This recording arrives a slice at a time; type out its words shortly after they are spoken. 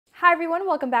Hi everyone,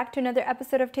 welcome back to another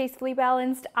episode of Tastefully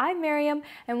Balanced. I'm Miriam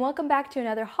and welcome back to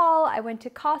another haul. I went to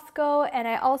Costco and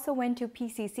I also went to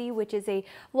PCC, which is a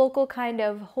local kind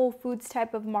of Whole Foods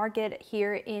type of market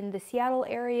here in the Seattle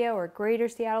area or greater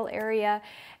Seattle area.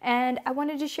 And I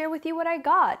wanted to share with you what I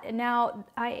got. Now,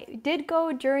 I did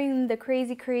go during the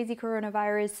crazy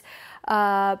coronavirus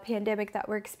pandemic that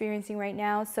we're experiencing right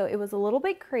now, so it was a little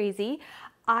bit crazy.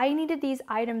 I needed these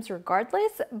items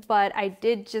regardless, but I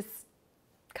did just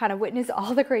kind of witness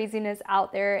all the craziness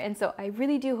out there, and so I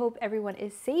really do hope everyone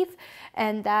is safe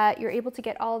and that you're able to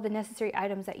get all the necessary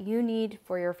items that you need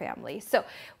for your family. So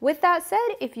with that said,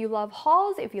 if you love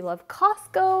hauls, if you love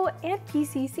Costco and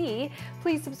PCC,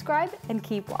 please subscribe and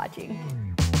keep watching.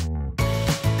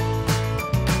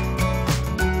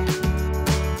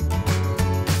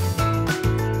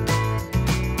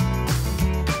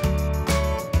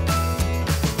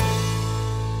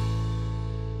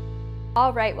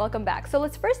 All right, welcome back. So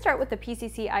let's first start with the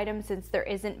PCC items since there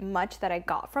isn't much that I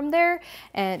got from there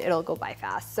and it'll go by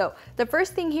fast. So the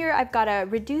first thing here, I've got a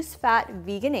reduced fat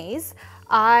veganese.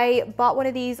 I bought one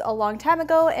of these a long time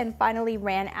ago and finally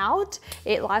ran out.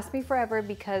 It lasts me forever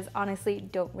because honestly,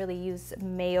 don't really use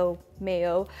mayo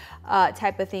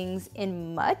type of things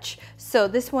in much. So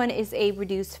this one is a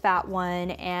reduced fat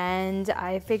one and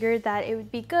I figured that it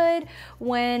would be good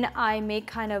when I make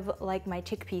kind of like my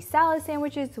chickpea salad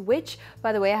sandwiches, which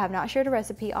by the way, I have not shared a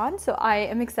recipe on. So I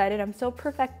am excited. I'm still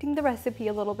perfecting the recipe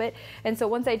a little bit. And so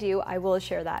once I do, I will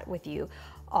share that with you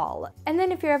all. And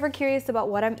then if you're ever curious about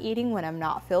what I'm eating when I'm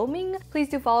not filming, please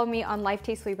do follow me on Life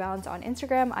Tastefully Balanced on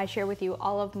Instagram. I share with you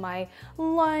all of my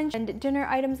lunch and dinner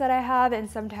items that I have and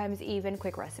sometimes even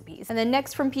quick recipes. And then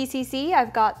next from PCC,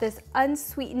 I've got this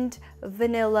unsweetened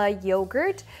vanilla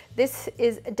yogurt. This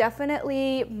is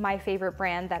definitely my favorite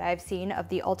brand that I've seen of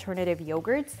the alternative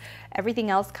yogurts. Everything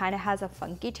else kind of has a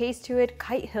funky taste to it.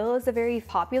 Kite Hill is a very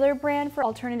popular brand for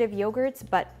alternative yogurts,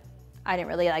 but I didn't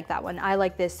really like that one. I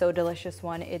like this So Delicious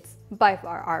one. It's by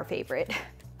far our favorite.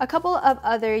 A couple of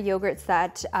other yogurts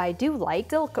that I do like,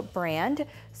 Silk brand.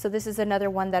 So this is another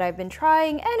one that I've been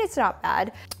trying and it's not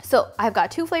bad. So I've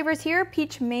got two flavors here,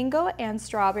 peach mango and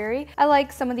strawberry. I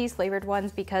like some of these flavored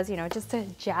ones because, you know, just to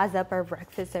jazz up our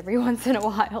breakfast every once in a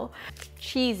while.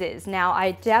 Cheeses. Now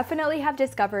I definitely have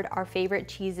discovered our favorite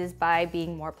cheeses by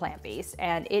being more plant-based,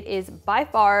 and it is by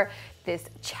far this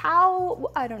Chow,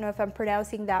 I don't know if I'm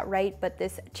pronouncing that right, but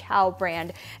this Chow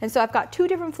brand. And so I've got two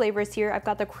different flavors here. I've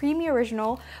got the creamy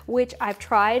original, which I've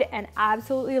tried and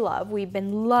absolutely love. We've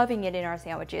been loving it in our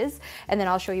sandwiches. And then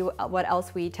I'll show you what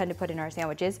else we tend to put in our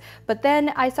sandwiches. But then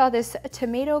I saw this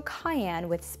tomato cayenne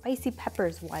with spicy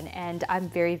peppers one, and I'm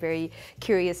very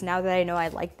curious now that I know I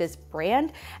like this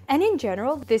brand. And in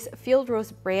general, this Field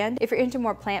Roast brand, if you're into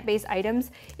more plant-based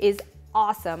items, is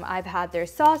awesome. I've had their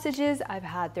sausages, I've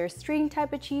had their string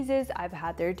type of cheeses, I've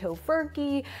had their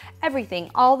tofurkey, everything.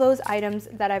 All those items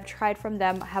that I've tried from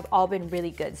them have all been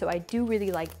really good. So I do really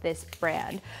like this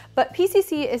brand. But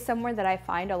PCC is somewhere that I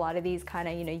find a lot of these kind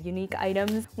of, you know, unique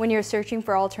items when you're searching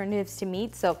for alternatives to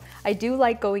meat. So I do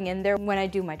like going in there when I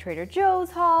do my Trader Joe's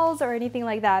hauls or anything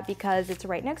like that because it's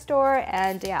right next door.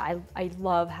 And yeah, I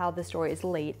love how the store is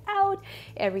laid out.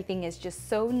 Everything is just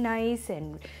so nice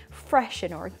and fresh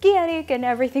and organic and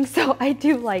everything, so I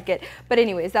do like it. But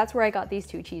anyways, that's where I got these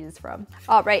two cheeses from.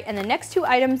 All right, and the next two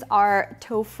items are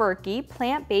tofurkey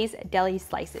plant-based deli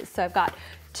slices. So I've got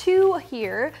two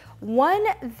here. One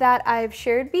that I've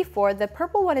shared before, the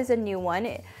purple one is a new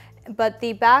one, but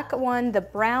the back one, the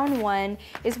brown one,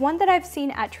 is one that I've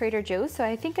seen at Trader Joe's. So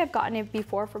I think I've gotten it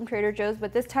before from Trader Joe's,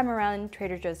 but this time around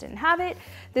Trader Joe's didn't have it.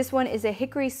 This one is a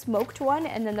hickory smoked one,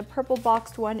 and then the purple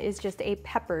boxed one is just a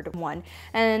peppered one.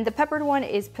 And the peppered one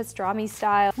is pastrami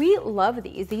style. We love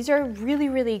these. These are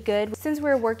really good. Since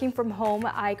we're working from home,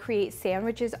 I create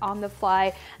sandwiches on the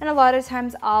fly, and a lot of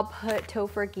times I'll put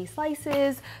tofurkey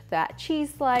slices, that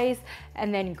cheese slice,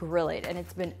 and then grill it. And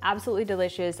it's been absolutely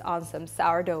delicious on some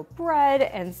sourdough bread.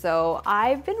 And so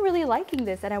I've been really liking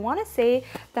this, and I want to say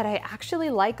that I actually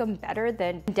like them better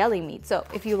than deli meat. So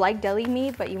if you like deli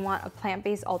meat but you want a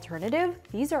plant-based alternative,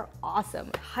 these are awesome.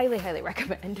 Highly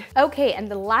recommend. Okay, and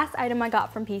the last item I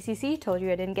got from PCC, told you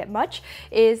I didn't get much,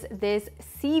 is this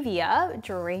stevia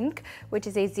drink, which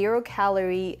is a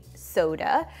 0-calorie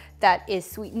soda that is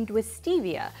sweetened with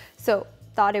stevia. So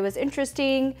thought it was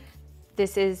interesting.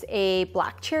 This is a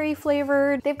black cherry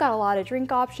flavored. They've got a lot of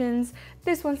drink options.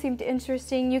 This one seemed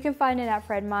interesting. You can find it at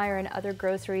Fred Meyer and other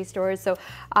grocery stores. So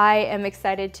I am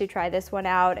excited to try this one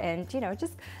out, and you know,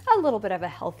 just a little bit of a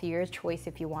healthier choice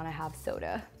if you want to have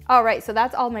soda. All right, so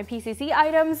that's all my PCC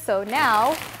items. So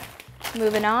now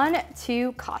moving on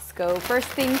to Costco. First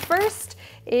things first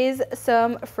is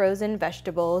some frozen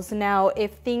vegetables. Now,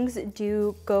 if things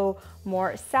do go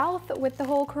more south with the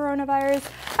whole coronavirus,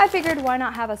 I figured why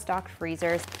not have a stocked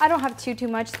freezer. I don't have too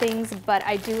much things, but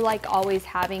I do like always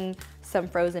having some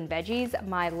frozen veggies.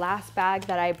 My last bag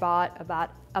that I bought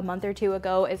about a month or two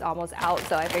ago is almost out,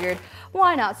 so I figured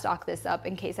why not stock this up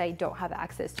in case I don't have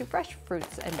access to fresh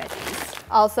fruits and veggies.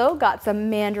 Also got some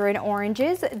mandarin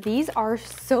oranges. These are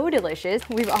so delicious.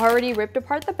 We've already ripped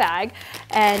apart the bag,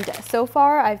 and so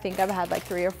far I think I've had like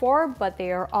 3 or 4, but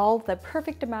they are all the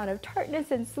perfect amount of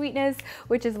tartness and sweetness,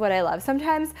 which is what I love.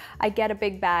 Sometimes I get a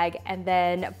big bag and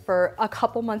then for a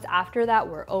couple months after that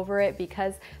we're over it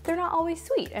because they're not always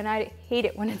sweet, and I hate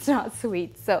it when it's not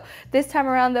sweet. So this time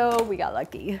around though, we got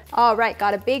lucky. All right,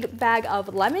 got a big bag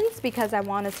of lemons because I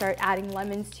want to start adding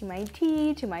lemons to my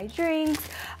tea, to my drinks.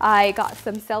 I got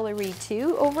some celery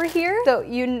too over here. So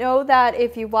you know that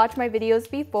if you watch my videos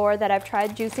before that I've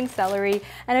tried juicing celery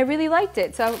and I really liked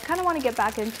it. So I kind of want to get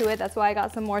back into it. That's why I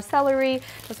got some more celery.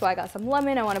 That's why I got some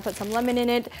lemon. I want to put some lemon in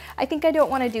it. I think I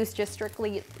don't want to do just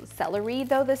strictly celery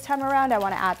though this time around. I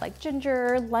want to add like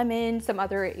ginger, lemon, some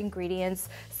other ingredients,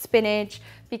 spinach,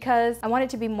 because I want it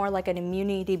to be more like an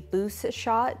immunity boost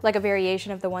shot, like a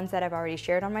variation of the ones that I've already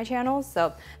shared on my channel.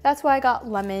 So that's why I got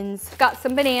lemons. Got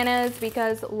some bananas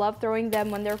because love throwing them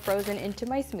when they're frozen into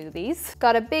my smoothies.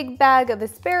 Got a big bag of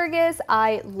asparagus.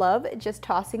 I love just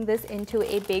tossing this into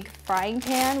a big frying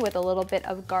pan with a little bit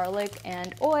of garlic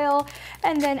and oil,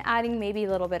 and then adding maybe a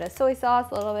little bit of soy sauce,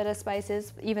 a little bit of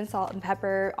spices, even salt and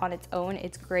pepper on its own.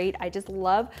 It's great. I just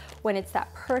love when it's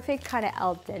that perfect kind of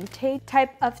al dente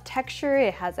type of texture.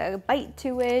 It has a bite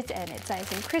to it and it's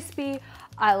nice and crispy.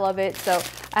 I love it. So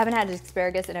I haven't had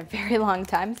asparagus in a very long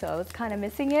time, so I was kind of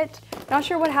missing it. Not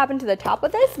sure what happened to the top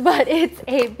of this, but it's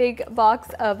a big box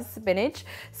of spinach.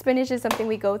 Spinach is something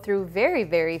we go through very,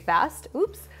 very fast.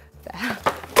 Oops.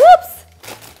 Whoops.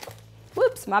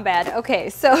 Whoops, my bad. Okay,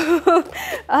 so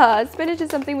spinach is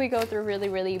something we go through really,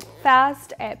 really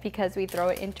fast because we throw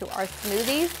it into our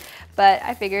smoothies. But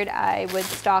I figured I would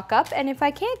stock up, and if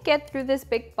I can't get through this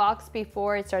big box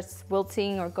before it starts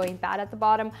wilting or going bad at the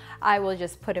bottom, I will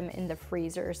just put them in the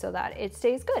freezer so that it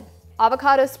stays good.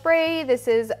 Avocado spray. This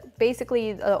is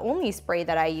basically the only spray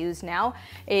that I use now.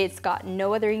 It's got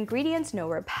no other ingredients, no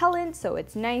repellent, so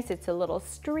it's nice. It's a little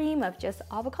stream of just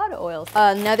avocado oils.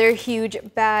 Another huge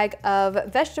bag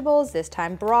of vegetables, this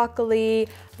time broccoli.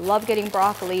 Love getting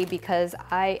broccoli because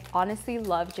I honestly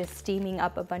love just steaming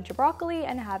up a bunch of broccoli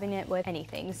and having it with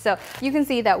anything. So you can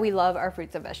see that we love our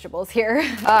fruits and vegetables here.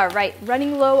 All right,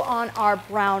 running low on our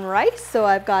brown rice. So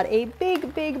I've got a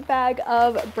big bag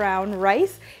of brown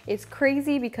rice. It's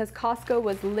crazy because Costco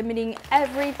was limiting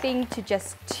everything to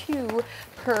just 2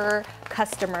 per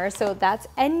customer. So that's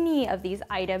any of these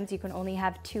items you can only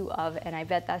have 2 of, and I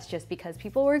bet that's just because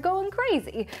people were going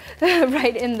crazy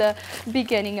right in the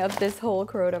beginning of this whole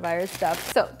coronavirus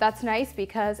stuff. So that's nice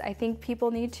because I think people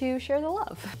need to share the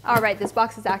love. All right, this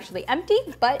box is actually empty,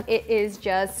 but it is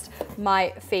just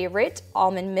my favorite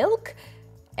almond milk.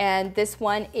 And this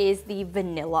one is the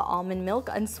vanilla almond milk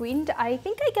unsweetened. I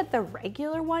think I get the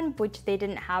regular one, which they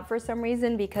didn't have for some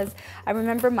reason because I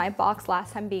remember my box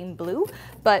last time being blue,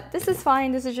 but this is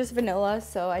fine. This is just vanilla,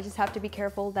 so I just have to be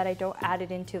careful that I don't add it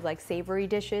into like savory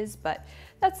dishes, but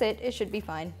that's it. It should be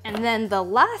fine. And then the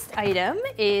last item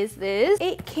is this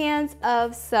 8 cans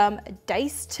of some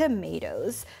diced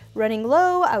tomatoes. Running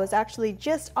low, I was actually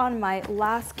just on my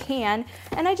last can,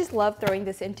 and I just love throwing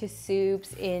this into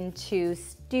soups, into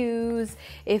stews.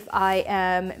 If I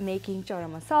am making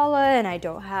chana masala and I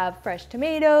don't have fresh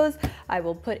tomatoes, I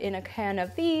will put in a can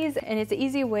of these, and it's an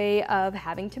easy way of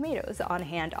having tomatoes on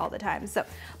hand all the time. So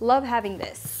love having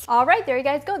this. All right, there you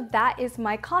guys go. That is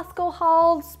my Costco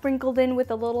haul, sprinkled in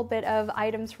with a little bit of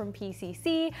items from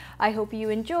PCC. I hope you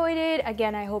enjoyed it.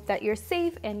 Again, I hope that you're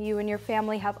safe and you and your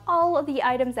family have all of the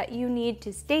items that you need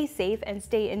to stay safe and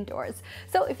stay indoors.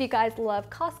 So if you guys love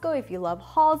Costco, if you love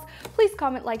hauls, please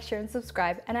comment, like, share, and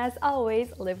subscribe. And as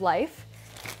always, live life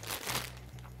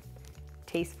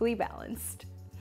tastefully balanced.